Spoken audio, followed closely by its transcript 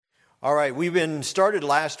All right, we've been started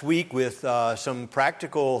last week with some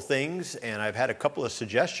practical things, and I've had a couple of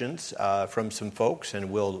suggestions from some folks, and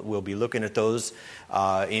we'll be looking at those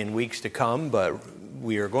in weeks to come. But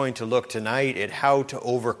we are going to look tonight at how to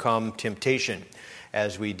overcome temptation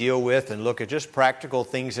as we deal with and look at just practical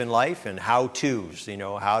things in life and how-tos.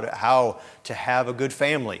 How to have a good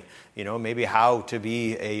family. Maybe how to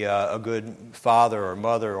be a good father or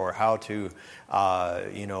mother, or how to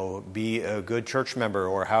be a good church member,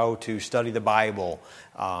 or how to study the Bible,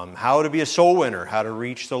 how to be a soul winner, how to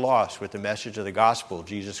reach the lost with the message of the gospel of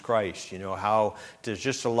Jesus Christ. There's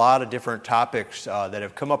just a lot of different topics that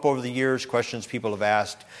have come up over the years, questions people have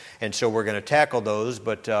asked, and so we're going to tackle those.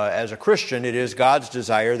 But as a Christian, it is God's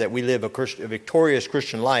desire that we live a victorious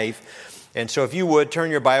Christian life. And so if you would, turn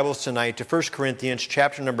your Bibles tonight to 1 Corinthians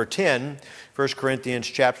chapter number 10. 1 Corinthians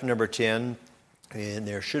chapter number 10. And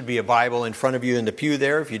there should be a Bible in front of you in the pew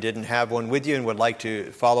there if you didn't have one with you and would like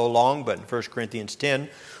to follow along. But in 1 Corinthians 10,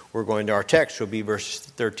 we're going to our text, will be verses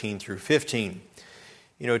 13 through 15.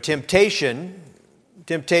 Temptation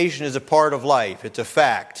is a part of life. It's a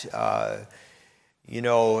fact. As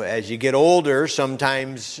you get older,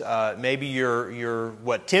 sometimes maybe your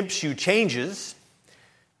what tempts you changes.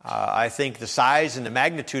 I think the size and the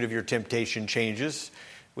magnitude of your temptation changes.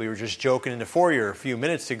 We were just joking in the foyer a few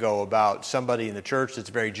minutes ago about somebody in the church that's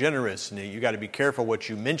very generous, and you got to be careful what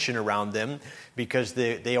you mention around them, because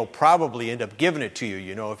they'll probably end up giving it to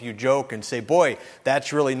you. If you joke and say, "Boy,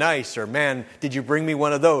 that's really nice," or "Man, did you bring me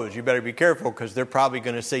one of those?" You better be careful, because they're probably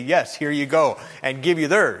going to say, "Yes, here you go," and give you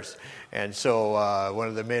theirs. And so one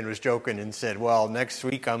of the men was joking and said, "Well, next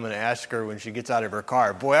week I'm going to ask her when she gets out of her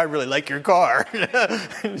car, 'Boy, I really like your car.'"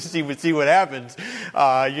 see what happens.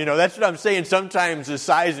 That's what I'm saying. Sometimes the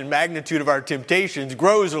size and magnitude of our temptations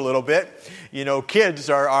grows a little bit. Kids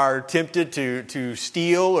are tempted to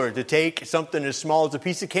steal or to take something as small as a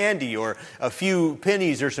piece of candy or a few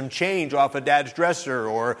pennies or some change off of dad's dresser,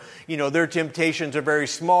 or, their temptations are very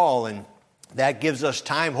small, and that gives us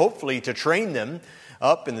time, hopefully, to train them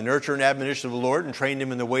up in the nurture and admonition of the Lord, and train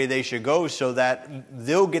them in the way they should go, so that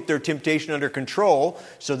they'll get their temptation under control,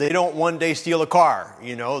 so they don't one day steal a car.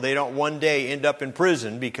 They don't one day end up in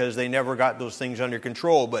prison because they never got those things under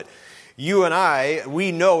control. But you and I,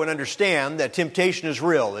 we know and understand that temptation is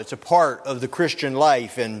real. It's a part of the Christian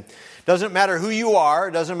life, and doesn't matter who you are,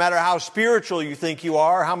 doesn't matter how spiritual you think you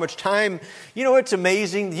are, how much time, it's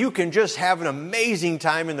amazing. You can just have an amazing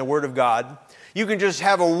time in the Word of God. You can just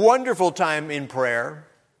have a wonderful time in prayer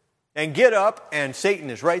and get up, and Satan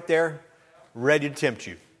is right there ready to tempt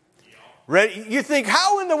you. You think,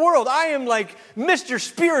 how in the world? I am like Mr.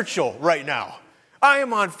 Spiritual right now. I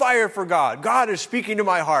am on fire for God. God is speaking to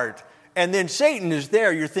my heart. And then Satan is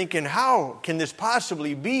there. You're thinking, how can this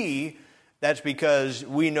possibly be? That's because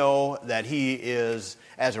we know that he is,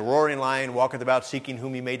 as a roaring lion, walketh about seeking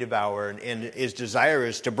whom he may devour, and his desire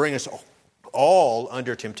is to bring us all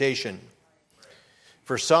under temptation.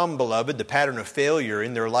 For some, beloved, the pattern of failure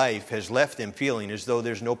in their life has left them feeling as though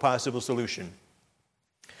there's no possible solution.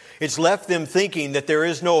 It's left them thinking that there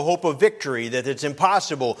is no hope of victory, that it's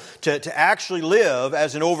impossible to actually live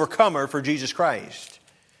as an overcomer for Jesus Christ.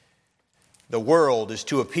 The world is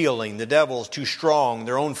too appealing. The devil is too strong.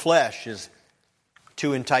 Their own flesh is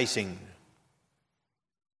too enticing.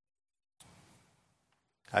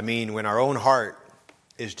 When our own heart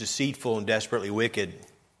is deceitful and desperately wicked,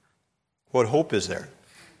 what hope is there?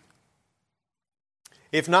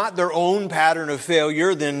 If not their own pattern of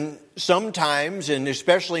failure, then sometimes, and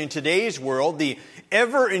especially in today's world, the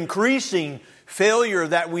ever-increasing failure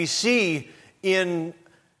that we see in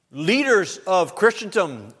leaders of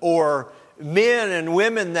Christendom or men and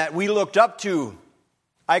women that we looked up to.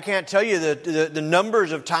 I can't tell you the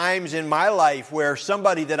numbers of times in my life where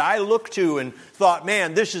somebody that I looked to and thought,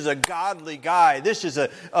 man, this is a godly guy. This is an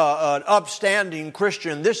upstanding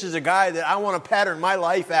Christian. This is a guy that I want to pattern my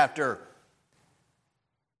life after.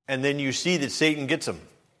 And then you see that Satan gets them.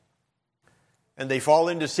 And they fall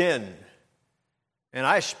into sin. And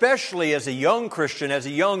I, especially as a young Christian, as a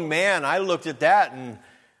young man, I looked at that and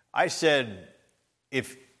I said,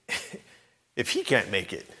 if he can't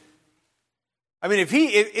make it,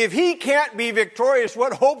 if he can't be victorious,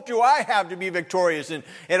 what hope do I have to be victorious? And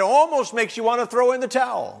it almost makes you want to throw in the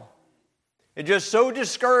towel. It's just so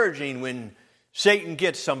discouraging when Satan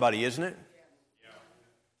gets somebody, isn't it?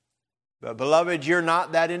 But beloved, you're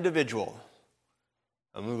not that individual.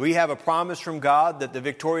 We have a promise from God that the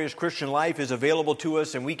victorious Christian life is available to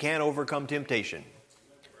us, and we can overcome temptation.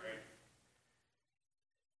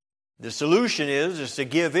 The solution is to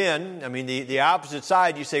give in. The opposite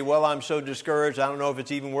side, you say, well, I'm so discouraged, I don't know if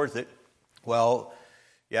it's even worth it. Well,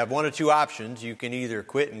 You have one of two options. You can either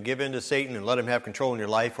quit and give in to Satan and let him have control in your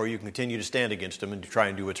life, or you can continue to stand against him and to try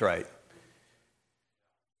and do what's right.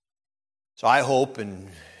 So I hope and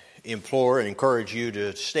implore and encourage you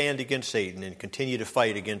to stand against Satan and continue to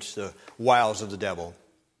fight against the wiles of the devil.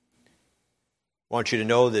 I want you to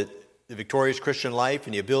know that the victorious Christian life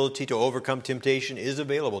and the ability to overcome temptation is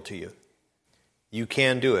available to you. You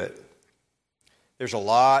can do it. There's a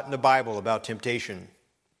lot in the Bible about temptation.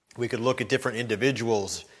 We could look at different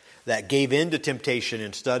individuals that gave in to temptation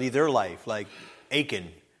and study their life, like Achan,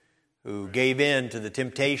 who gave in to the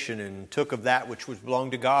temptation and took of that which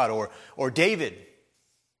belonged to God, or David,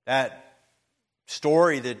 that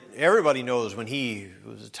story that everybody knows when it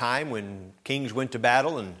was a time when kings went to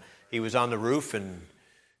battle and he was on the roof and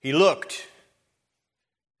he looked,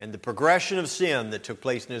 and the progression of sin that took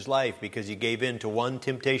place in his life because he gave in to one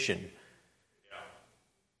temptation.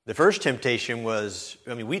 The first temptation was,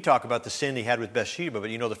 we talk about the sin he had with Bathsheba, but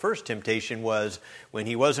the first temptation was when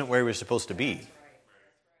he wasn't where he was supposed to be.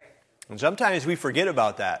 And sometimes we forget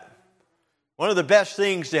about that. One of the best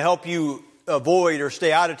things to help you avoid or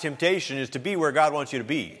stay out of temptation is to be where God wants you to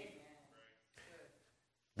be.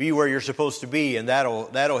 Be where you're supposed to be, and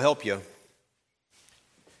that'll help you.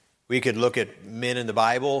 We could look at men in the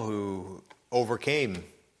Bible who overcame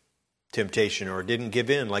temptation or didn't give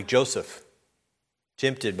in, like Joseph.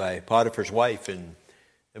 Tempted by Potiphar's wife, and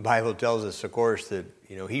the Bible tells us, of course, that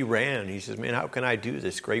he ran. He says, "Man, how can I do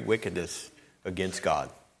this great wickedness against God?"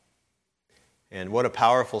 And what a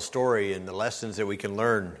powerful story, and the lessons that we can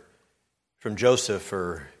learn from Joseph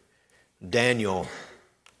or Daniel,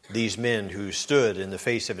 these men who stood in the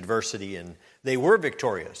face of adversity, and they were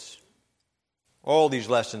victorious. All these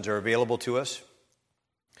lessons are available to us.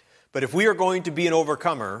 But if we are going to be an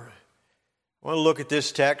overcomer, I want to look at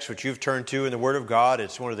this text, which you've turned to in the Word of God.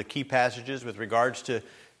 It's one of the key passages with regards to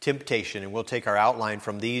temptation, and we'll take our outline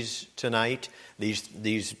from these tonight,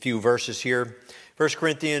 these few verses here. 1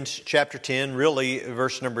 Corinthians chapter 10, really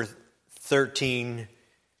verse number 13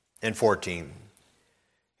 and 14.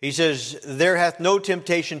 He says, "There hath no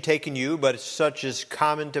temptation taken you, but such as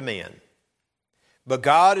common to man. But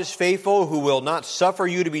God is faithful, who will not suffer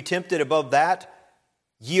you to be tempted above that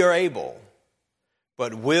ye are able,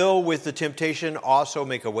 but will with the temptation also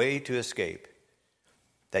make a way to escape,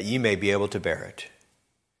 that ye may be able to bear it.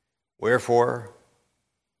 Wherefore,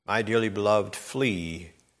 my dearly beloved,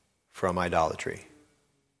 flee from idolatry."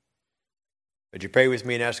 Would you pray with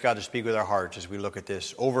me and ask God to speak with our hearts as we look at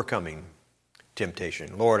this overcoming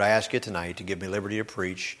temptation? Lord, I ask you tonight to give me liberty to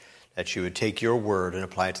preach, that you would take your word and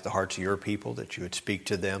apply it to the hearts of your people, that you would speak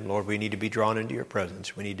to them. Lord, we need to be drawn into your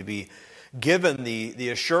presence. We need to be given the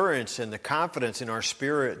assurance and the confidence in our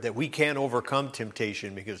spirit that we can overcome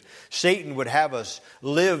temptation, because Satan would have us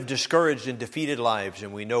live discouraged and defeated lives.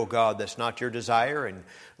 And we know, God, that's not your desire. And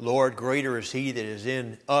Lord, greater is he that is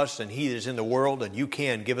in us than he that is in the world, and you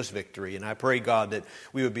can give us victory. And I pray, God, that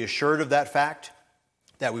we would be assured of that fact,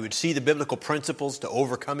 that we would see the biblical principles to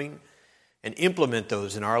overcoming and implement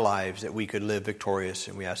those in our lives, that we could live victorious.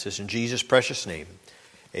 And we ask this in Jesus' precious name.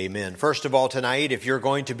 Amen. First of all, tonight, if you're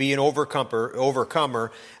going to be an overcomer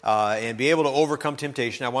and be able to overcome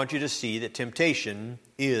temptation, I want you to see that temptation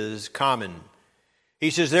is common. He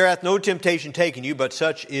says, "There hath no temptation taken you, but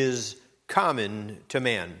such is common to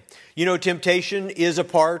man." Temptation is a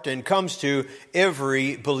part and comes to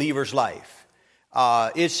every believer's life.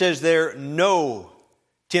 It says there, no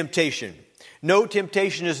temptation. No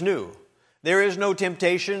temptation is new. There is no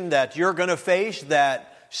temptation that you're going to face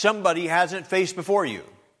that somebody hasn't faced before you.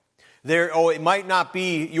 It might not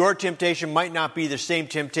be, your temptation might not be the same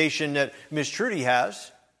temptation that Miss Trudy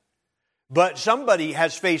has, but somebody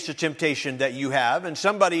has faced a temptation that you have, and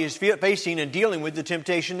somebody is facing and dealing with the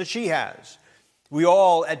temptation that she has. We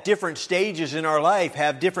all, at different stages in our life,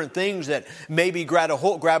 have different things that maybe grab a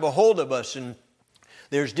hold of us, and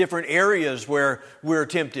there's different areas where we're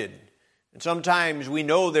tempted. And sometimes we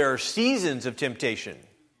know there are seasons of temptation.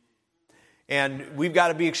 And we've got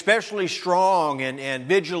to be especially strong and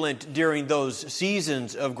vigilant during those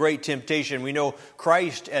seasons of great temptation. We know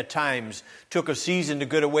Christ at times took a season to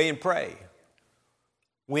get away and pray,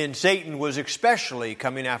 when Satan was especially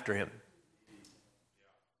coming after him.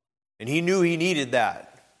 And he knew he needed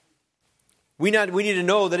that. We need to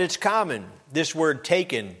know that it's common, this word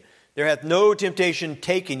taken. There hath no temptation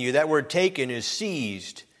taken you. That word taken is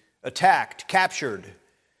seized, attacked, captured.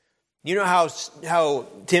 You know how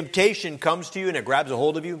temptation comes to you and it grabs a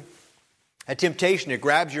hold of you? At temptation, it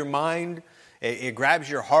grabs your mind, it grabs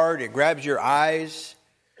your heart, it grabs your eyes.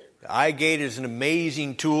 The eye gate is an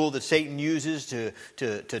amazing tool that Satan uses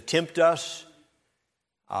to tempt us.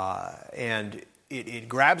 And it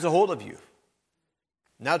grabs a hold of you.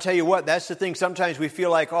 And I'll tell you what, that's the thing. Sometimes we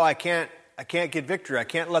feel like, I can't get victory. I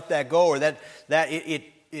can't let that go, or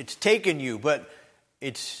it's taken you. But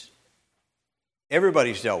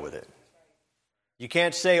everybody's dealt with it. You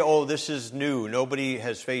can't say, this is new. Nobody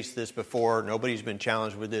has faced this before. Nobody's been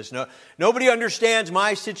challenged with this. Nobody understands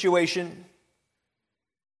my situation.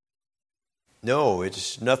 No,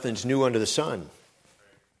 nothing's new under the sun.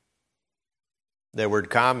 That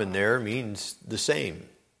word common there means the same.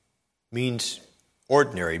 Means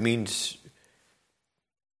ordinary. Means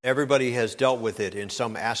everybody has dealt with it in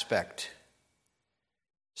some aspect.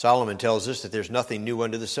 Solomon tells us that there's nothing new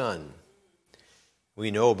under the sun.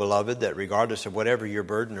 We know, beloved, that regardless of whatever your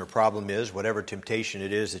burden or problem is, whatever temptation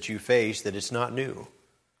it is that you face, that it's not new.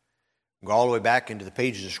 Go all the way back into the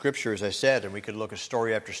pages of Scripture, as I said, and we could look at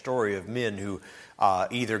story after story of men who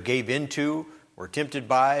either gave into, were tempted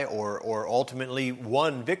by, or ultimately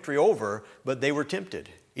won victory over, but they were tempted.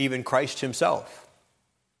 Even Christ himself,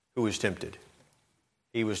 who was tempted.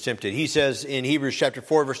 He was tempted. He says in Hebrews chapter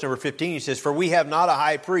 4, verse number 15, he says, "For we have not a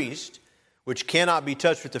high priest, which cannot be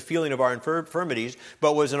touched with the feeling of our infirmities,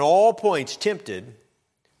 but was in all points tempted,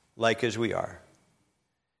 like as we are,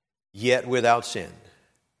 yet without sin."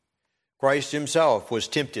 Christ himself was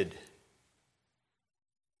tempted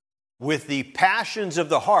with the passions of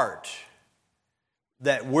the heart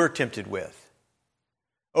that we're tempted with.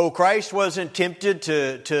 Christ wasn't tempted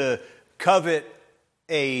to covet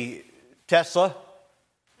a Tesla.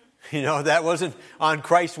 That wasn't on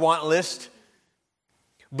Christ's want list.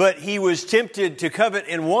 But he was tempted to covet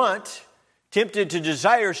and want, tempted to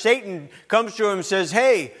desire. Satan comes to him and says,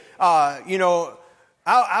 "Hey,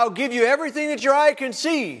 I'll give you everything that your eye can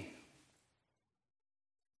see."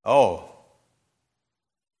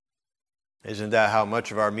 Isn't that how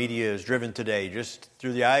much of our media is driven today? Just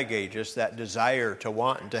through the eye gate, just that desire to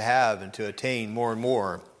want and to have and to attain more and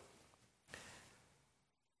more.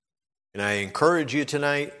 And I encourage you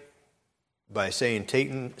tonight by saying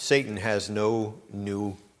Satan has no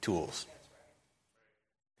new tools.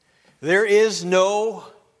 There is no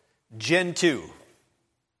Gen 2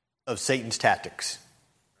 of Satan's tactics.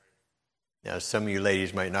 Now, some of you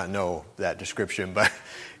ladies might not know that description, but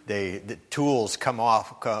the tools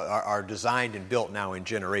are designed and built now in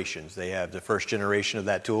generations. They have the first generation of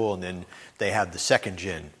that tool, and then they have the second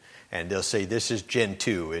gen. And they'll say, this is Gen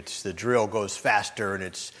 2. It's the drill goes faster, and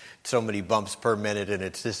it's so many bumps per minute, and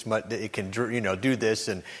it's this much. It can do this,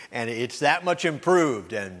 and it's that much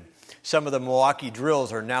improved. And some of the Milwaukee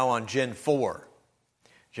drills are now on Gen 4,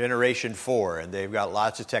 Generation 4, and they've got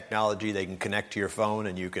lots of technology. They can connect to your phone,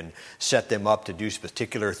 and you can set them up to do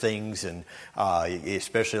particular things. And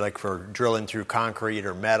especially like for drilling through concrete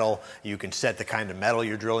or metal, you can set the kind of metal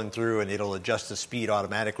you're drilling through, and it'll adjust the speed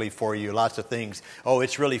automatically for you. Lots of things.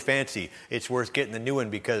 It's really fancy. It's worth getting the new one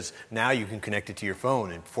because now you can connect it to your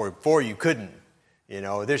phone, and before you couldn't.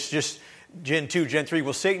 There's just Gen 2, Gen 3.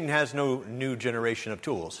 Well, Satan has no new generation of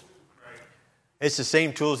tools. It's the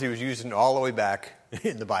same tools he was using all the way back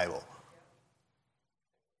in the Bible.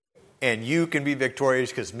 And you can be victorious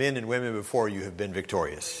because men and women before you have been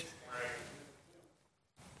victorious.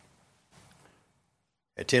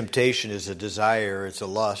 A temptation is a desire, it's a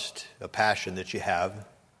lust, a passion that you have.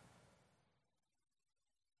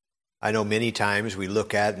 I know many times we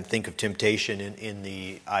look at and think of temptation in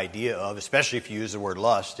the idea of, especially if you use the word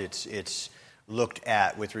lust, it's looked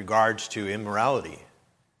at with regards to immorality.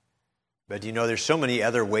 But there's so many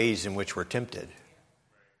other ways in which we're tempted.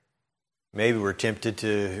 Maybe we're tempted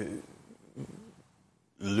to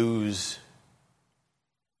lose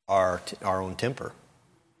our own temper,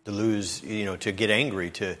 to lose, to get angry,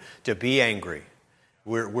 to be angry.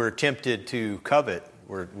 We're tempted to covet.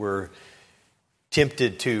 We're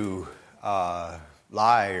tempted to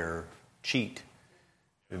lie or cheat,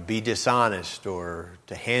 be dishonest, or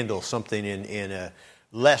to handle something in a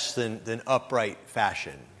less than upright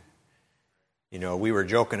fashion. We were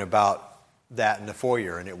joking about that in the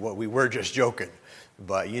foyer, and we were just joking.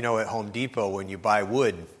 But at Home Depot, when you buy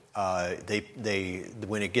wood, they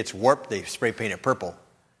when it gets warped, they spray paint it purple.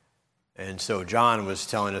 And so John was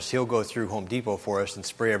telling us he'll go through Home Depot for us and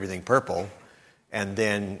spray everything purple, and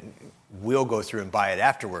then we'll go through and buy it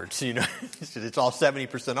afterwards. It's all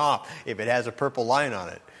 70% off if it has a purple line on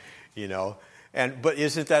it. But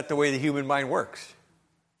isn't that the way the human mind works?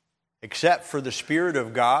 Except for the Spirit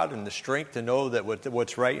of God and the strength to know that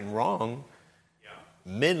what's right and wrong,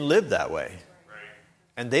 men live that way. Right.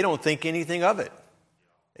 And they don't think anything of it.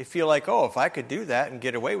 They feel like, if I could do that and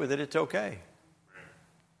get away with it, it's okay. Right.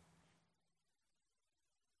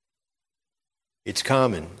 It's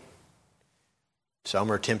common.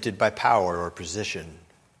 Some are tempted by power or position.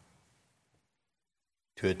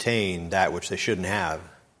 to attain that which they shouldn't have.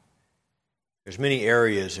 There's many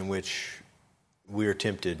areas in which we are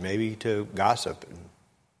tempted maybe to gossip and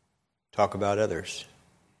talk about others.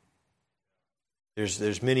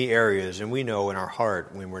 There's many areas, and we know in our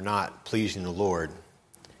heart when we're not pleasing the Lord.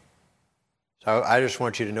 So I just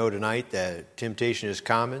want you to know tonight that temptation is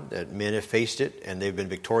common, that men have faced it, and they've been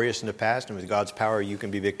victorious in the past, and with God's power, you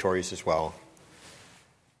can be victorious as well.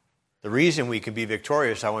 The reason we can be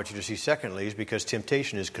victorious, I want you to see secondly, is because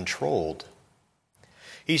temptation is controlled.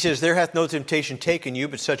 He says, there hath no temptation taken you,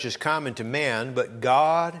 but such is common to man, but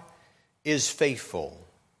God is faithful,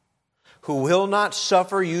 who will not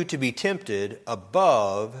suffer you to be tempted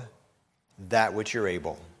above that which you're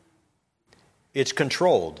able. It's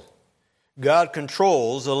controlled. God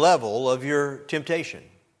controls the level of your temptation.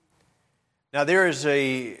 Now there is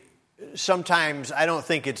sometimes I don't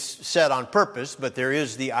think it's said on purpose, but there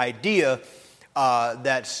is the idea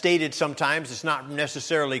that's stated sometimes. It's not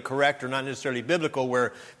necessarily correct or not necessarily biblical,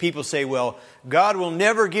 where people say, well, God will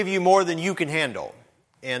never give you more than you can handle.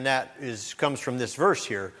 And that comes from this verse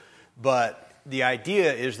here. But the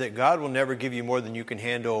idea is that God will never give you more than you can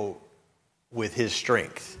handle with His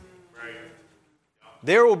strength. Right.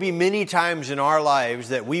 There will be many times in our lives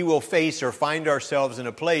that we will face or find ourselves in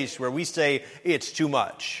a place where we say, it's too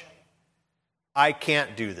much. I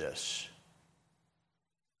can't do this.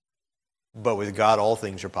 But with God, all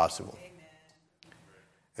things are possible. Amen.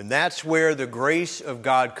 And that's where the grace of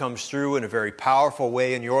God comes through in a very powerful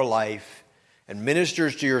way in your life and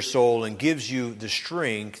ministers to your soul and gives you the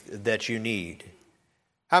strength that you need.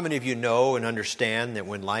 How many of you know and understand that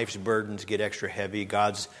when life's burdens get extra heavy,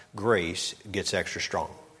 God's grace gets extra strong?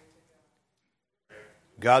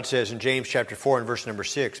 God says in James chapter 4 and verse number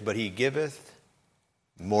 6, but He giveth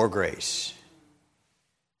more grace.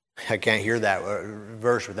 I can't hear that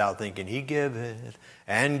verse without thinking, He giveth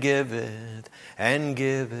and giveth and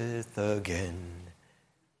giveth again.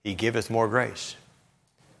 He giveth more grace.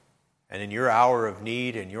 And in your hour of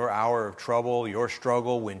need, in your hour of trouble, your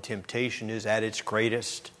struggle, when temptation is at its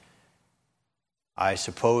greatest, I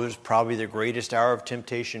suppose probably the greatest hour of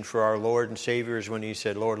temptation for our Lord and Savior is when He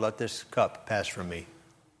said, Lord, let this cup pass from me.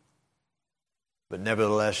 But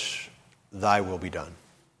nevertheless, Thy will be done.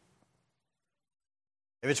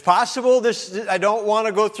 If it's possible, I don't want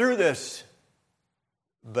to go through this,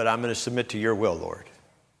 but I'm going to submit to Your will, Lord.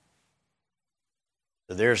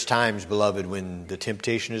 There's times, beloved, when the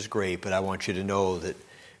temptation is great, but I want you to know that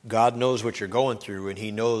God knows what you're going through, and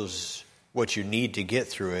He knows what you need to get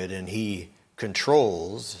through it, and He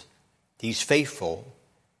controls. He's faithful.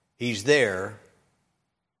 He's there,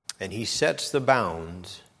 and He sets the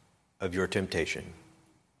bounds of your temptation.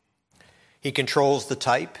 He controls the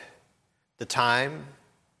type, the time,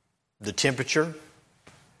 the temperature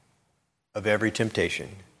of every temptation.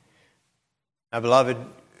 Now, beloved,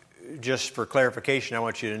 just for clarification, I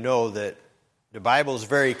want you to know that the Bible is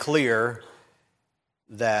very clear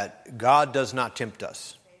that God does not tempt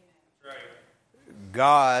us.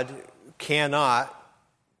 God cannot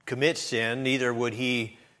commit sin, neither would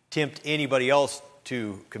He tempt anybody else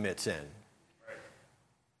to commit sin.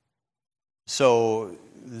 So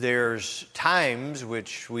there's times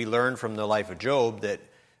which we learn from the life of Job that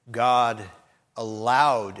God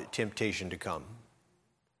allowed temptation to come.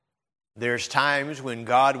 There's times when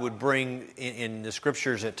God would bring, in the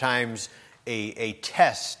Scriptures at times, a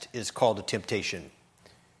test is called a temptation.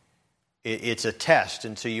 It's a test,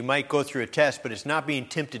 and so you might go through a test, but it's not being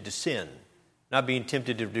tempted to sin, not being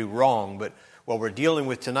tempted to do wrong. But what we're dealing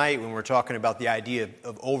with tonight when we're talking about the idea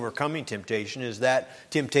of overcoming temptation is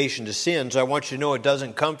that temptation to sin. So I want you to know it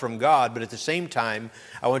doesn't come from God, but at the same time,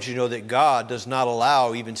 I want you to know that God does not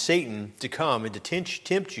allow even Satan to come and to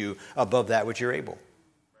tempt you above that which you're able.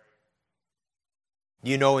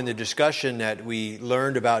 You know, in the discussion that we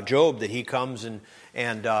learned about Job, that he comes and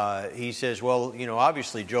he says, well, you know,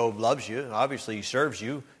 obviously Job loves you. Obviously he serves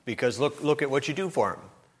you because look at what you do for him.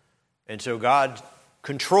 And so God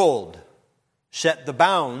controlled, set the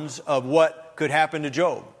bounds of what could happen to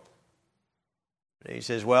Job. And he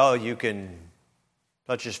says, well, you can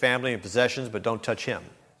touch his family and possessions, but don't touch him.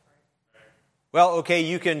 Well, okay,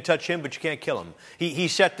 you can touch him, but you can't kill him. He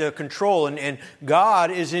set the control, and God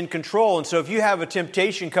is in control. And so if you have a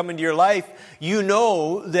temptation come into your life, you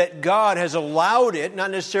know that God has allowed it, not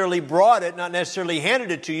necessarily brought it, not necessarily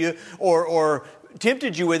handed it to you or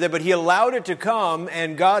tempted you with it, but He allowed it to come,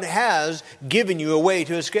 and God has given you a way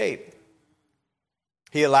to escape.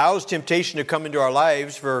 He allows temptation to come into our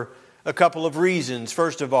lives for a couple of reasons.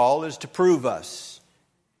 First of all is to prove us.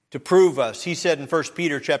 To prove us. He said in 1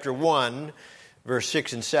 Peter chapter 1, verse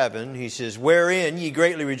 6 and 7, he says, wherein ye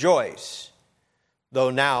greatly rejoice, though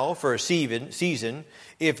now for a season,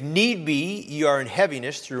 if need be, ye are in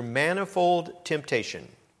heaviness through manifold temptation,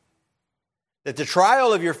 that the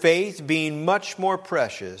trial of your faith, being much more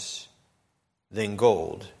precious than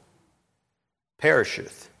gold,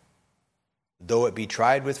 perisheth, though it be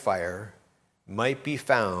tried with fire, might be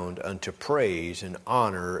found unto praise and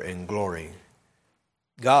honor and glory.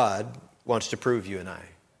 God wants to prove you and I.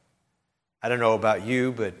 I don't know about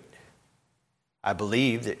you, but I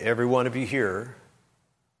believe that every one of you here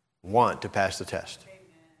want to pass the test.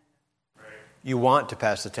 You want to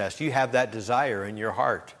pass the test. You have that desire in your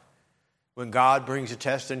heart. When God brings a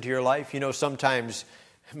test into your life, sometimes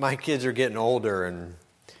my kids are getting older and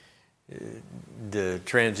the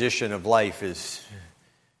transition of life is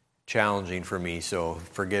challenging for me, so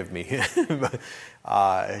forgive me.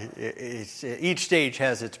 Each stage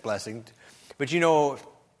has its blessing. But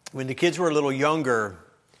when the kids were a little younger,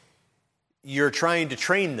 you're trying to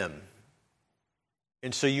train them.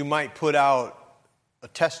 And so you might put out a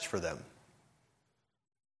test for them.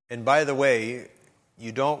 And by the way,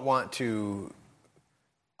 you don't want to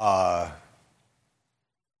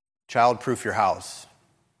child-proof your house.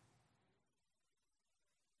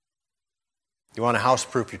 You want to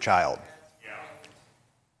house-proof your child.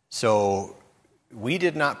 So we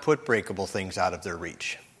did not put breakable things out of their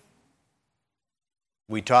reach.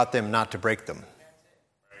 We taught them not to break them.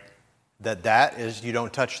 That is, you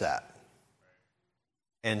don't touch that.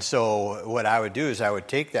 And so what I would do is I would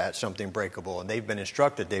take that, something breakable, and they've been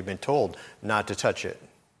instructed, they've been told not to touch it.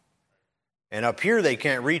 And up here they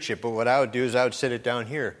can't reach it, but what I would do is I would set it down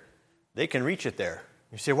here. They can reach it there.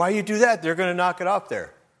 You say, why do you do that? They're going to knock it off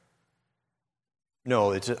there.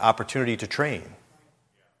 No, it's an opportunity to train.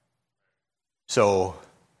 So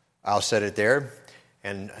I'll set it there,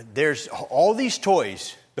 and there's all these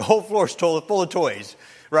toys. The whole floor is full of toys,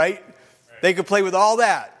 right? They could play with all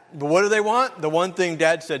that. But what do they want? The one thing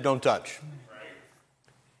Dad said, don't touch.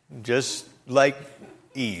 Right. Just like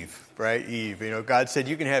Eve, right? Eve. God said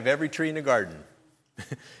you can have every tree in the garden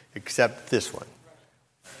except this one.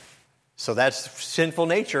 So that's sinful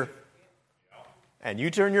nature. And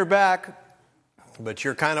you turn your back, but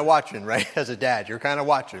you're kind of watching, right? As a dad, you're kind of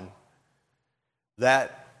watching.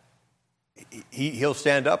 That he'll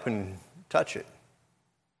stand up and touch it.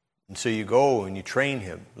 And so you go and you train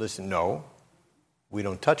him. Listen, no. We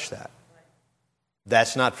don't touch that.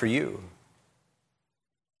 That's not for you.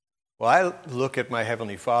 Well, I look at my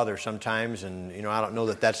Heavenly Father sometimes, and I don't know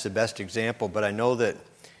that that's the best example, but I know that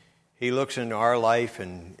He looks into our life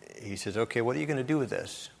and He says, okay, what are you going to do with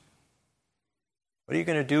this? What are you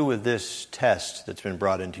going to do with this test that's been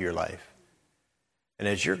brought into your life? And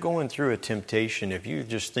as you're going through a temptation, if you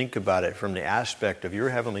just think about it from the aspect of your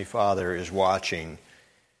Heavenly Father is watching,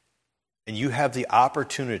 and you have the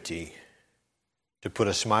opportunity to put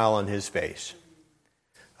a smile on His face,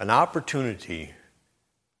 an opportunity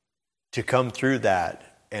to come through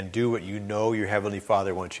that and do what you know your Heavenly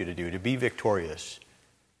Father wants you to do, to be victorious.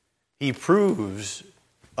 He proves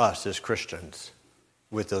us as Christians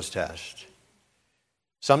with those tests.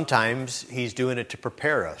 Sometimes He's doing it to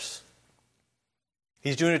prepare us.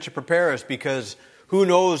 He's doing it to prepare us because who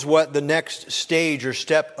knows what the next stage or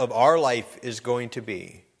step of our life is going to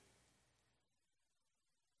be.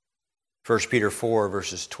 1 Peter 4,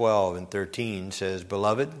 verses 12 and 13 says,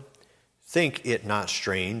 Beloved, think it not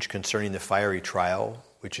strange concerning the fiery trial,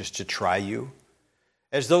 which is to try you,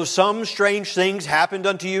 as though some strange things happened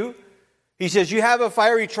unto you. He says, you have a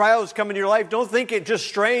fiery trial that's come into your life. Don't think it just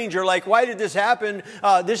strange or like, why did this happen?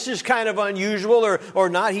 This is kind of unusual or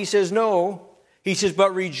not. He says, no. He says,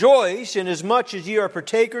 but rejoice inasmuch as ye are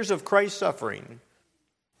partakers of Christ's suffering,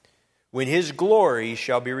 when His glory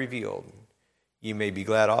shall be revealed. You may be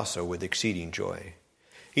glad also with exceeding joy.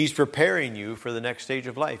 He's preparing you for the next stage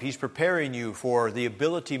of life. He's preparing you for the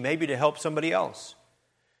ability maybe to help somebody else.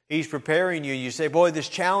 He's preparing you. You say, boy, this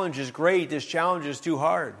challenge is great. This challenge is too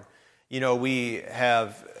hard. We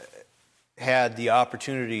have had the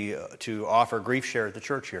opportunity to offer Grief Share at the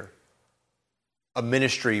church here. A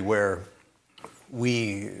ministry where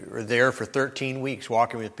we are there for 13 weeks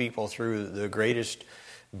walking with people through the greatest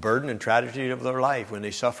burden and tragedy of their life when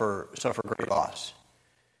they suffer great loss.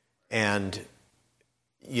 And,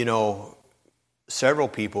 several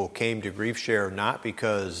people came to Grief Share not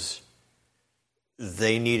because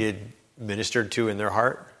they needed ministered to in their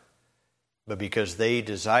heart, but because they've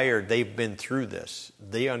been through this.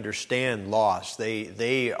 They understand loss.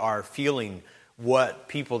 They are feeling what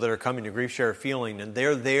people that are coming to Grief Share are feeling, and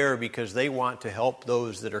they're there because they want to help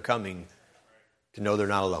those that are coming to know they're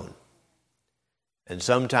not alone. And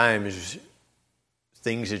sometimes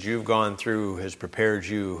things that you've gone through has prepared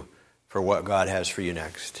you for what God has for you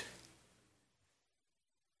next.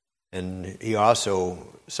 And he also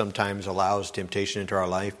sometimes allows temptation into our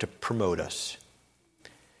life to promote us.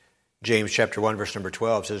 James chapter 1, verse number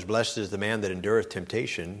 12 says, "Blessed is the man that endureth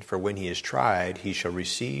temptation, for when he is tried, he shall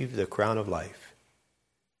receive the crown of life,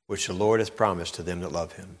 which the Lord hath promised to them that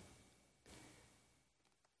love him."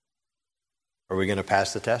 Are we going to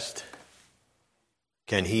pass the test?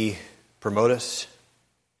 Can he promote us?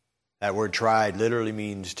 That word tried literally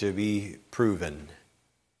means to be proven,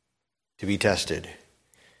 to be tested.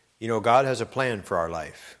 You know, God has a plan for our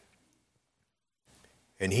life,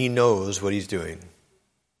 and he knows what he's doing.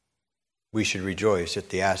 We should rejoice at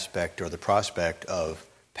the aspect or the prospect of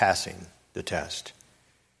passing the test.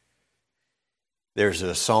 There's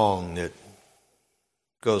a song that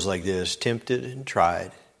goes like this: "Tempted and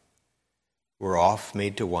tried, we're oft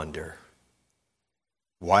made to wonder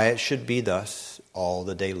why it should be thus all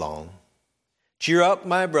the day long. Cheer up,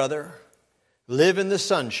 my brother, live in the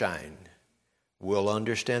sunshine, we'll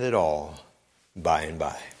understand it all by and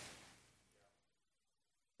by."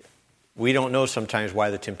 We don't know sometimes why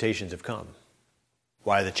the temptations have come,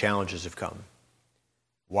 why the challenges have come,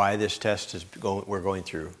 why this test we're going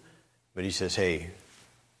through. But he says, hey,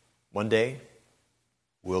 one day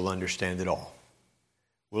we'll understand it all.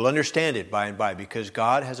 We'll understand it by and by because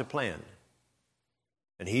God has a plan.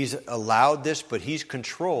 And he's allowed this, but he's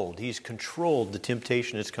controlled the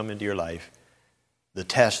temptation that's come into your life, the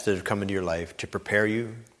tests that have come into your life to prepare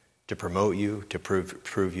you, to promote you, to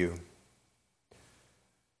prove you.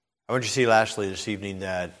 I want you to see lastly this evening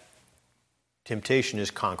that temptation is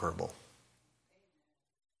conquerable.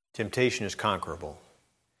 Temptation is conquerable.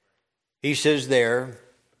 He says there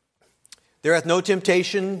hath no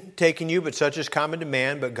temptation taken you, but such is common to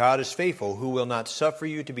man, but God is faithful, who will not suffer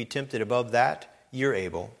you to be tempted above that you're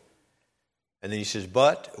able. And then he says,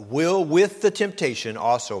 but will with the temptation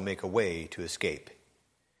also make a way to escape,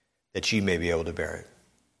 that ye may be able to bear it.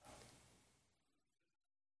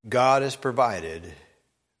 God has provided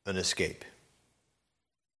an escape.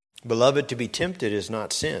 Beloved, to be tempted is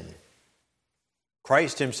not sin.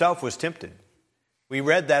 Christ himself was tempted. We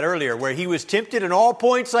read that earlier, where he was tempted in all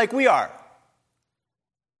points like we are,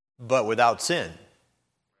 but without sin.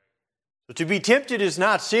 So to be tempted is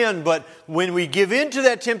not sin, but when we give in to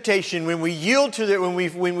that temptation, when we yield to it,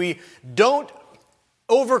 when we don't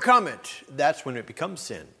overcome it, that's when it becomes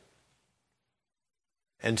sin.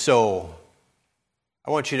 And so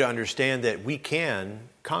I want you to understand that we can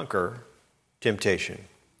conquer temptation.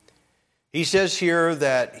 He says here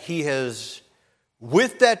that he has,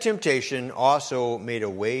 with that temptation, also made a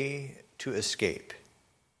way to escape.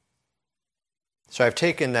 So I've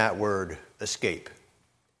taken that word, escape.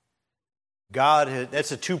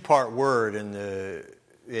 That's a two-part word, and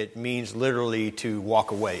it means literally to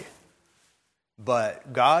walk away.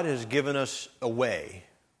 But God has given us a way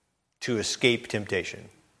to escape temptation,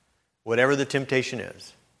 whatever the temptation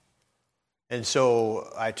is. And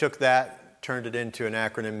so I took that, turned it into an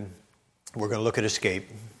acronym. We're going to look at escape.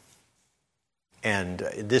 And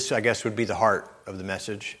this, I guess, would be the heart of the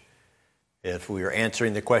message. If we are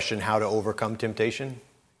answering the question, how to overcome temptation,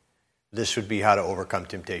 this would be how to overcome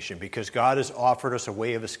temptation, because God has offered us a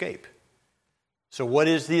way of escape. So what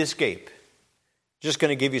is the escape? Just going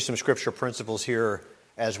to give you some scripture principles here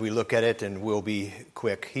as we look at it, and we'll be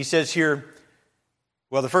quick. He says here,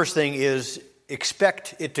 well, the first thing is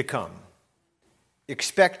expect it to come.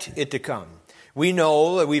 Expect it to come. We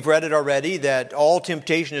know, we've read it already, that all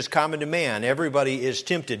temptation is common to man. Everybody is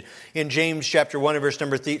tempted. In James chapter 1 and verse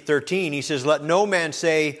number 13, he says, let no man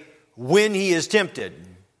say when he is tempted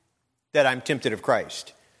that I'm tempted of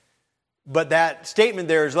Christ. But that statement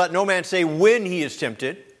there is let no man say when he is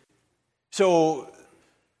tempted. So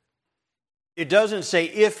it doesn't say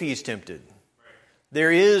if he's tempted.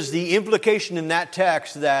 There is the implication in that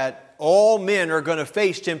text that all men are going to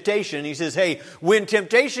face temptation. He says, hey, when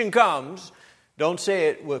temptation comes, don't say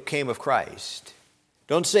it came of Christ.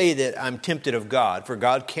 Don't say that I'm tempted of God, for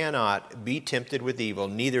God cannot be tempted with evil,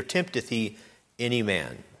 neither tempteth he any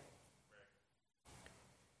man.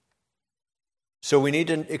 So we need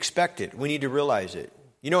to expect it. We need to realize it.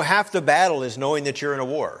 You know, half the battle is knowing that you're in a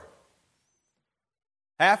war.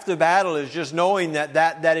 Half the battle is just knowing that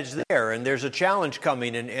it's there and there's a challenge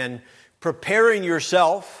coming and preparing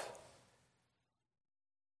yourself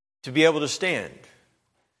to be able to stand.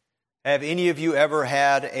 Have any of you ever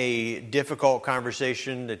had a difficult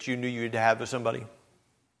conversation that you knew you had to have with somebody?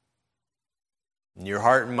 In your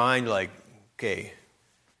heart and mind, like, okay,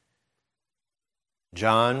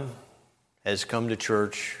 John has come to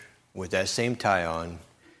church with that same tie on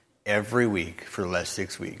every week for the last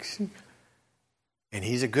 6 weeks. And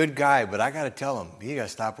he's a good guy, but I got to tell him, you got to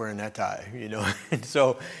stop wearing that tie, And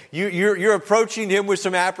so you're approaching him with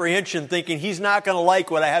some apprehension, thinking he's not going to like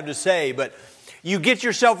what I have to say, but you get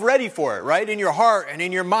yourself ready for it, right? In your heart and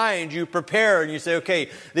in your mind, you prepare and you say, okay,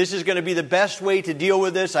 this is going to be the best way to deal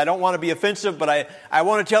with this. I don't want to be offensive, but I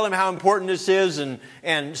want to tell him how important this is.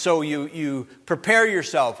 And so you prepare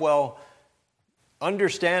yourself. Well,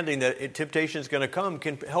 understanding that temptation is going to come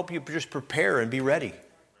can help you just prepare and be ready.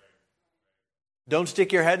 Don't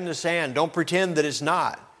stick your head in the sand. Don't pretend that it's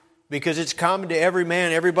not, because it's common to every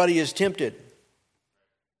man. Everybody is tempted.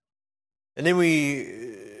 And then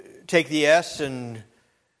we take the S and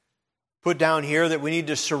put down here that we need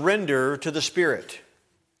to surrender to the Spirit.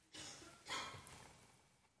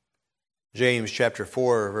 James chapter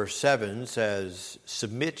 4 verse 7 says,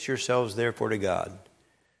 submit yourselves therefore to God.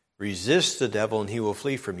 Resist the devil and he will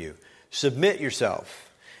flee from you. Submit yourself.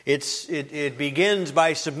 It begins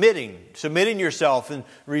by submitting yourself, and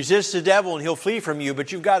resist the devil and he'll flee from you.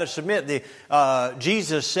 But you've got to submit.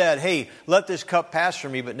 Jesus said, hey, let this cup pass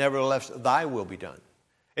from me, but nevertheless thy will be done.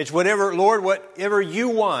 It's whatever you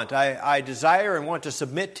want, I desire and want to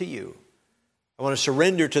submit to you. I want to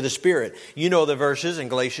surrender to the Spirit. You know the verses in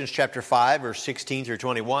Galatians chapter 5, verse 16 through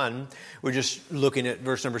 21. We're just looking at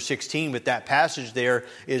verse number 16, but that passage there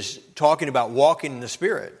is talking about walking in the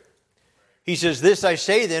Spirit. He says, this I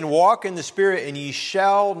say then, walk in the Spirit, and ye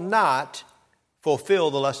shall not fulfill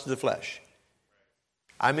the lust of the flesh.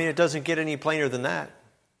 I mean, it doesn't get any plainer than that.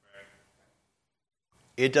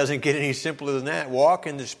 It doesn't get any simpler than that. Walk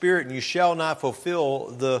in the Spirit, and you shall not fulfill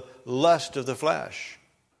the lust of the flesh.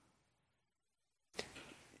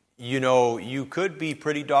 You could be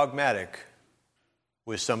pretty dogmatic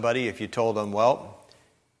with somebody if you told them, well,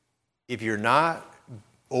 if you're not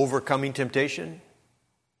overcoming temptation,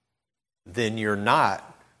 then you're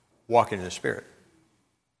not walking in the Spirit.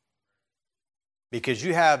 Because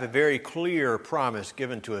you have a very clear promise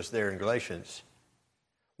given to us there in Galatians.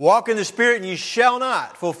 Walk in the Spirit and you shall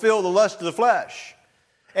not fulfill the lust of the flesh.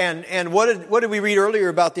 And what did we read earlier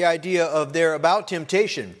about the idea of about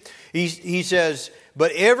temptation? He says,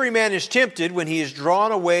 but every man is tempted when he is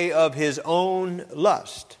drawn away of his own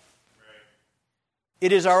lust.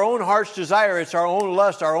 It is our own heart's desire, it's our own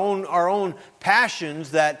lust, our own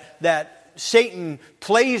passions that Satan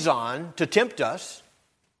plays on to tempt us.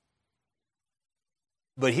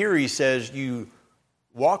 But here he says, you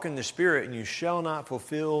walk in the Spirit and you shall not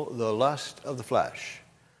fulfill the lust of the flesh.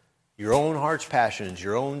 Your own heart's passions,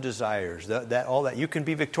 your own desires, all that. You can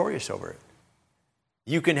be victorious over it.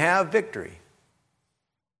 You can have victory.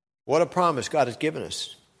 What a promise God has given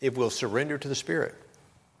us if we'll surrender to the Spirit.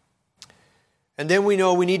 And then we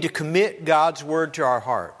know we need to commit God's word to our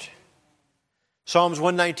heart. Psalms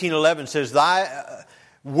 119:11 says, thy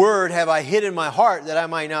word have I hid in my heart that I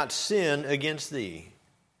might not sin against thee.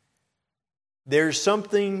 There's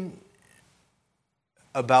something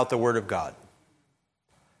about the word of God.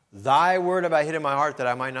 Thy word have I hid in my heart that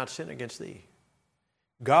I might not sin against thee.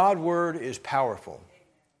 God's word is powerful.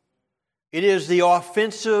 It is the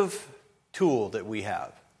offensive tool that we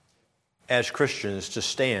have as Christians to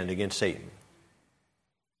stand against Satan.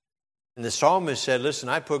 And the psalmist said, listen,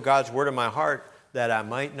 I put God's word in my heart that I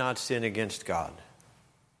might not sin against God.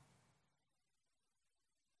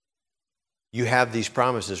 You have these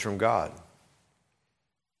promises from God.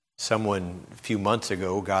 Someone a few months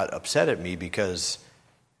ago got upset at me because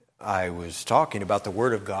I was talking about the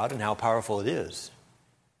Word of God and how powerful it is.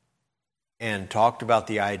 And talked about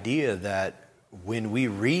the idea that when we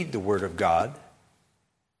read the Word of God,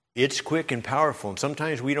 it's quick and powerful. And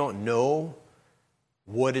sometimes we don't know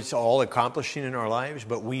what it's all accomplishing in our lives,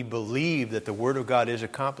 but we believe that the Word of God is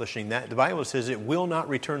accomplishing that. The Bible says it will not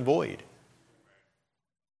return void.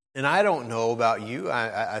 And I don't know about you.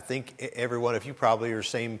 I think every one of you probably are the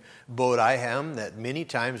same boat I am, that many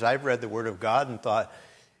times I've read the Word of God and thought,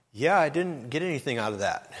 yeah, I didn't get anything out of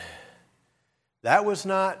that. That was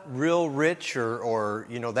not real rich or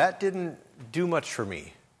that didn't do much for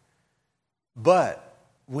me. But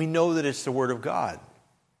we know that it's the Word of God.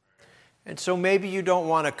 And so maybe you don't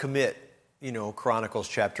want to commit, Chronicles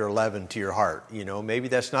chapter 11 to your heart. Maybe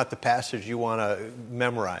that's not the passage you want to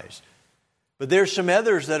memorize. But there's some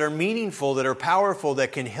others that are meaningful, that are powerful,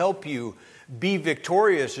 that can help you be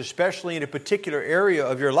victorious, especially in a particular area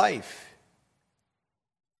of your life.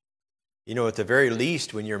 At the very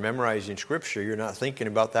least, when you're memorizing Scripture, you're not thinking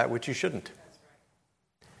about that which you shouldn't.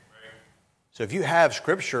 So if you have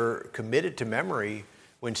Scripture committed to memory,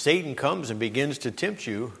 when Satan comes and begins to tempt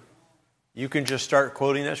you, you can just start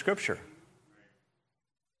quoting that Scripture.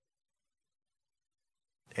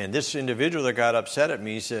 And this individual that got upset at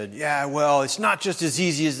me said, yeah, well, it's not just as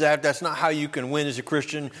easy as that. That's not how you can win as a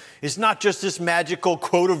Christian. It's not just this magical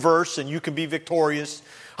quote a verse and you can be victorious.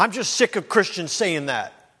 I'm just sick of Christians saying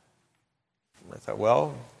that. I thought,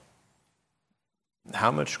 well,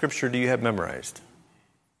 how much scripture do you have memorized?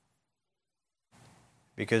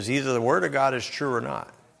 Because either the Word of God is true or not.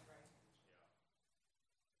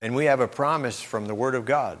 And we have a promise from the Word of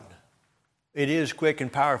God. It is quick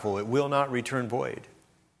and powerful. It will not return void.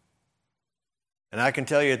 And I can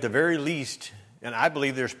tell you at the very least, and I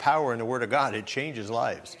believe there's power in the Word of God, it changes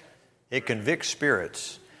lives. It convicts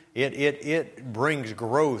spirits. It brings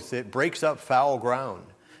growth. It breaks up foul ground.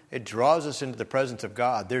 It draws us into the presence of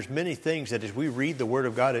God. There's many things that as we read the Word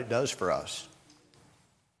of God, it does for us.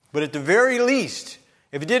 But at the very least,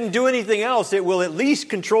 if it didn't do anything else, it will at least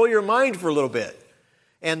control your mind for a little bit.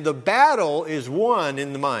 And the battle is won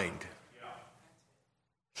in the mind.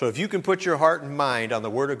 So if you can put your heart and mind on the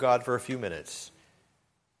Word of God for a few minutes.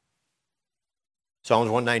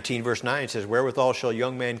 Psalms 119 verse 9 says, wherewithal shall a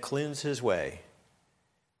young man cleanse his way?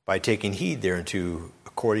 By taking heed thereunto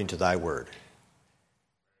according to thy word.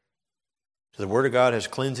 So the Word of God has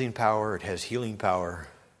cleansing power. It has healing power.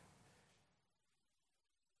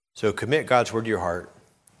 So commit God's Word to your heart.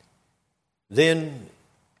 Then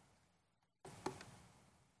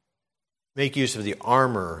make use of the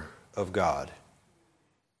armor of God.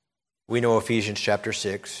 We know Ephesians chapter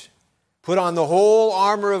 6. Put on the whole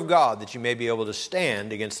armor of God that you may be able to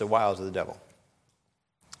stand against the wiles of the devil.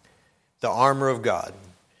 The armor of God.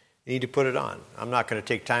 You need to put it on. I'm not going to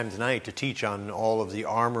take time tonight to teach on all of the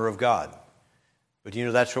armor of God. But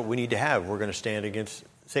that's what we need to have. We're going to stand against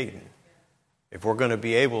Satan. If we're going to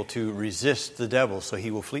be able to resist the devil so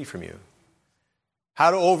he will flee from you.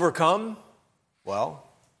 How to overcome? Well,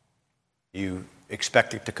 you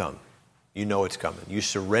expect it to come. You know it's coming. You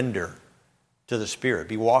surrender to the Spirit.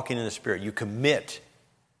 Be walking in the Spirit. You commit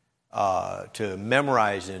to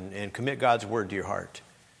memorize and commit God's Word to your heart.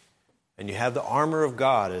 And you have the armor of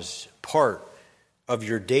God as part of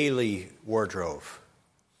your daily wardrobe.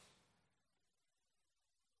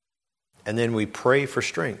 And then we pray for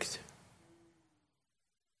strength.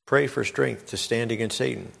 Pray for strength to stand against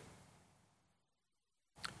Satan.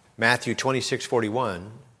 Matthew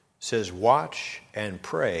 26:41 says, watch and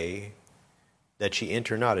pray that ye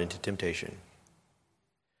enter not into temptation.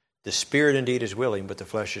 The spirit indeed is willing, but the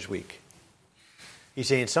flesh is weak. He's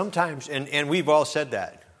saying sometimes, and we've all said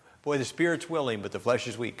that. Boy, the spirit's willing, but the flesh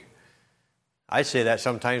is weak. I say that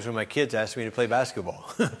sometimes when my kids ask me to play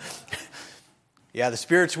basketball. Yeah, the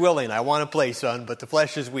spirit's willing. I want to play, son, but the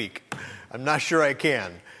flesh is weak. I'm not sure I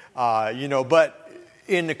can. But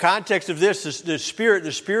in the context of this, the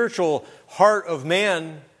spiritual heart of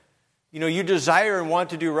man, you desire and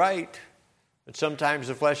want to do right, but sometimes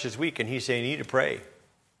the flesh is weak, and he's saying you need to pray.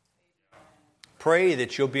 Pray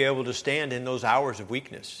that you'll be able to stand in those hours of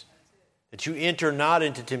weakness, that you enter not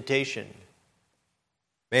into temptation.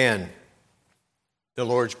 Man, the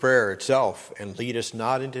Lord's Prayer itself, and lead us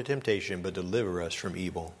not into temptation, but deliver us from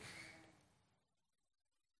evil.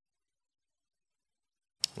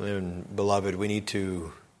 And beloved, we need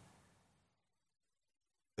to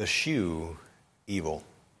eschew evil.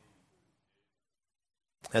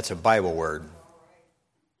 That's a Bible word.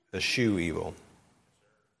 Eschew evil.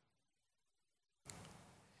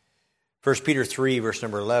 1 Peter 3, verse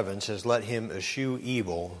number 11 says, let him eschew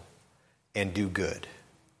evil and do good.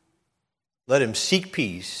 Let him seek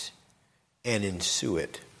peace and ensue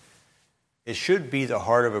it. It should be the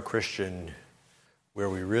heart of a Christian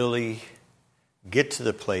where we really get to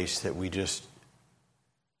the place that we just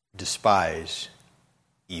despise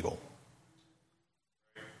evil.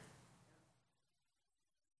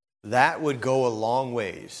 That would go a long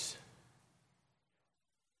ways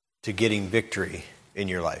to getting victory in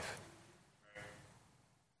your life.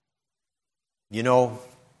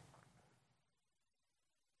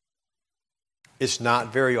 It's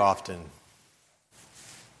not very often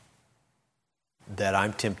that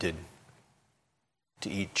I'm tempted to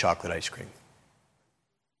eat chocolate ice cream.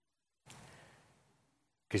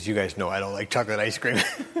 Because you guys know I don't like chocolate ice cream.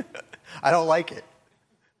 I don't like it.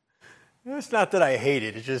 It's not that I hate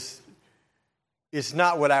it. It's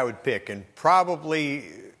not what I would pick. And probably,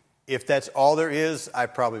 if that's all there is, I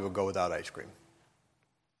probably would go without ice cream.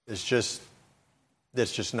 That's just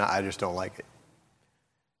not, I just don't like it.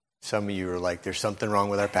 Some of you are like, there's something wrong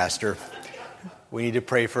with our pastor. We need to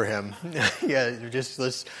pray for him. Yeah,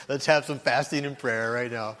 let's have some fasting and prayer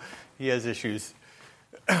right now. He has issues.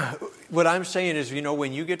 What I'm saying is,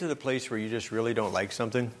 when you get to the place where you just really don't like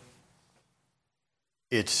something,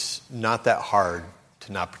 it's not that hard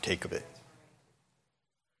to not partake of it.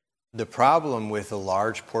 The problem with a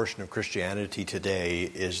large portion of Christianity today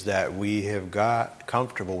is that we have got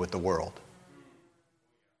comfortable with the world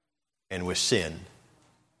and with sin.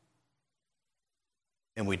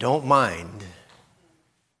 And we don't mind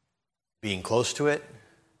being close to it,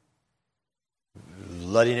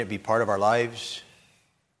 letting it be part of our lives,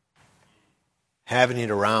 having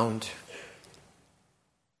it around.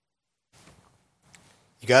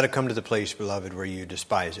 You got to come to the place, beloved, where you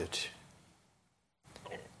despise it.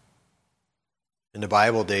 In the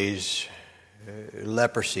Bible days,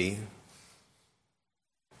 leprosy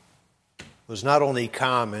was not only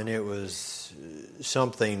common, it was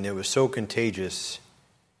something that was so contagious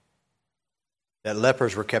that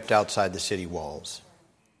lepers were kept outside the city walls.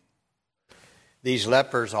 These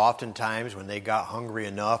lepers, oftentimes, when they got hungry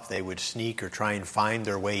enough, they would sneak or try and find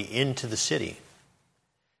their way into the city.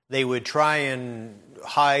 They would try and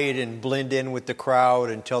hide and blend in with the crowd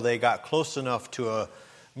until they got close enough to a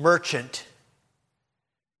merchant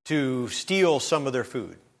to steal some of their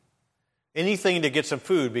food. Anything to get some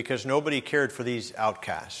food, because nobody cared for these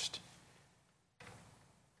outcasts.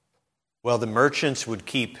 Well, the merchants would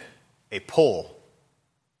keep a pole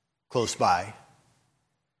close by.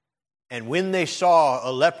 And when they saw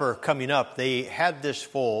a leper coming up, they had this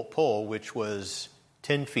pole which was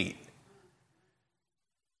 10 feet.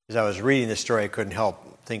 As I was reading this story, I couldn't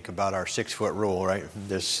help think about our 6-foot rule, right?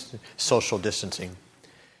 This social distancing.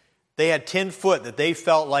 They had 10 foot that they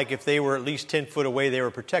felt like if they were at least 10 foot away, they were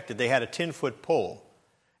protected. They had a 10-foot pole.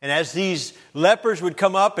 And as these lepers would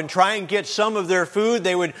come up and try and get some of their food,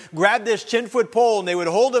 they would grab this 10-foot pole and they would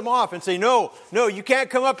hold them off and say, no, you can't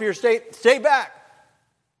come up here, stay back.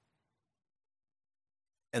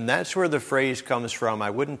 And that's where the phrase comes from, I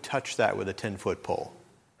wouldn't touch that with a 10-foot pole.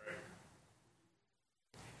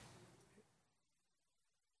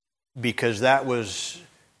 Because that was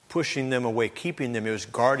pushing them away, keeping them, it was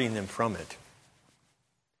guarding them from it.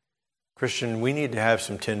 Christian, we need to have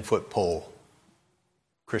some 10-foot pole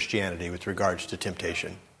Christianity with regards to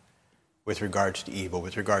temptation, with regards to evil,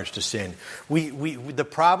 with regards to sin. The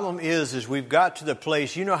problem is we've got to the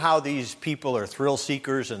place, you know how these people are thrill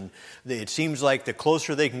seekers, and it seems like the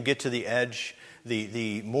closer they can get to the edge,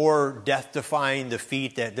 the more death-defying the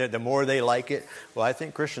feat, the more they like it. Well, I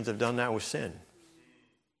think Christians have done that with sin.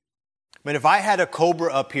 I mean, if I had a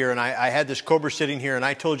cobra up here and I had this cobra sitting here and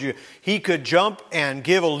I told you he could jump and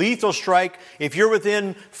give a lethal strike if you're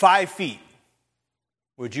within 5 feet,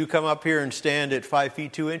 would you come up here and stand at 5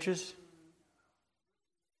 feet 2 inches?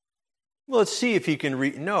 Well, let's see if he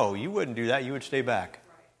can No, you wouldn't do that. You would stay back.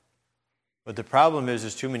 But the problem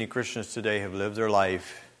is too many Christians today have lived their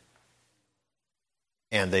life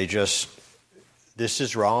and they just, this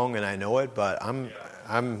is wrong and I know it, but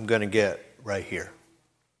I'm going to get right here.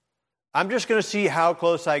 I'm just going to see how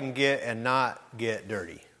close I can get and not get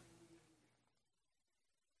dirty.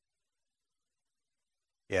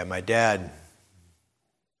 Yeah, my dad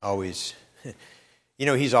always,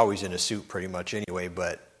 he's always in a suit pretty much anyway,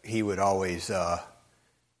 but he would always,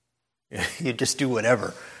 he'd just do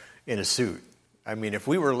whatever in a suit. I mean, if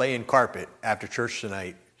we were laying carpet after church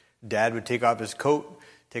tonight, Dad would take off his coat,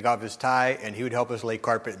 take off his tie, and he would help us lay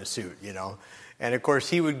carpet in a suit, And, of course,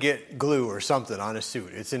 he would get glue or something on a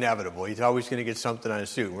suit. It's inevitable. He's always going to get something on a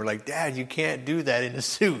suit. We're like, Dad, you can't do that in a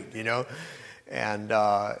suit, And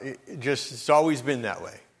it's always been that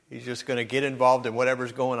way. He's just going to get involved in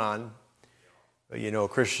whatever's going on. But,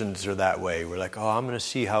 Christians are that way. We're like, I'm going to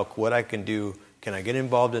see what I can do. Can I get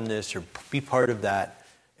involved in this or be part of that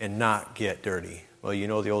and not get dirty? Well, you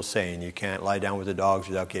know the old saying, you can't lie down with the dogs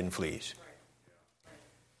without getting fleas.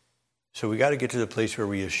 So we got to get to the place where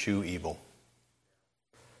we eschew evil,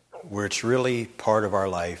 where it's really part of our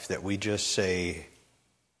life that we just say,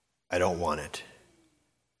 I don't want it.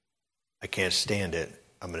 I can't stand it.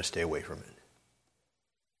 I'm going to stay away from it.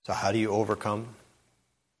 So how do you overcome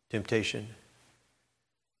temptation?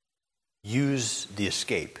 Use the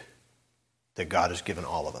escape that God has given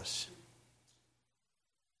all of us,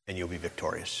 and you'll be victorious.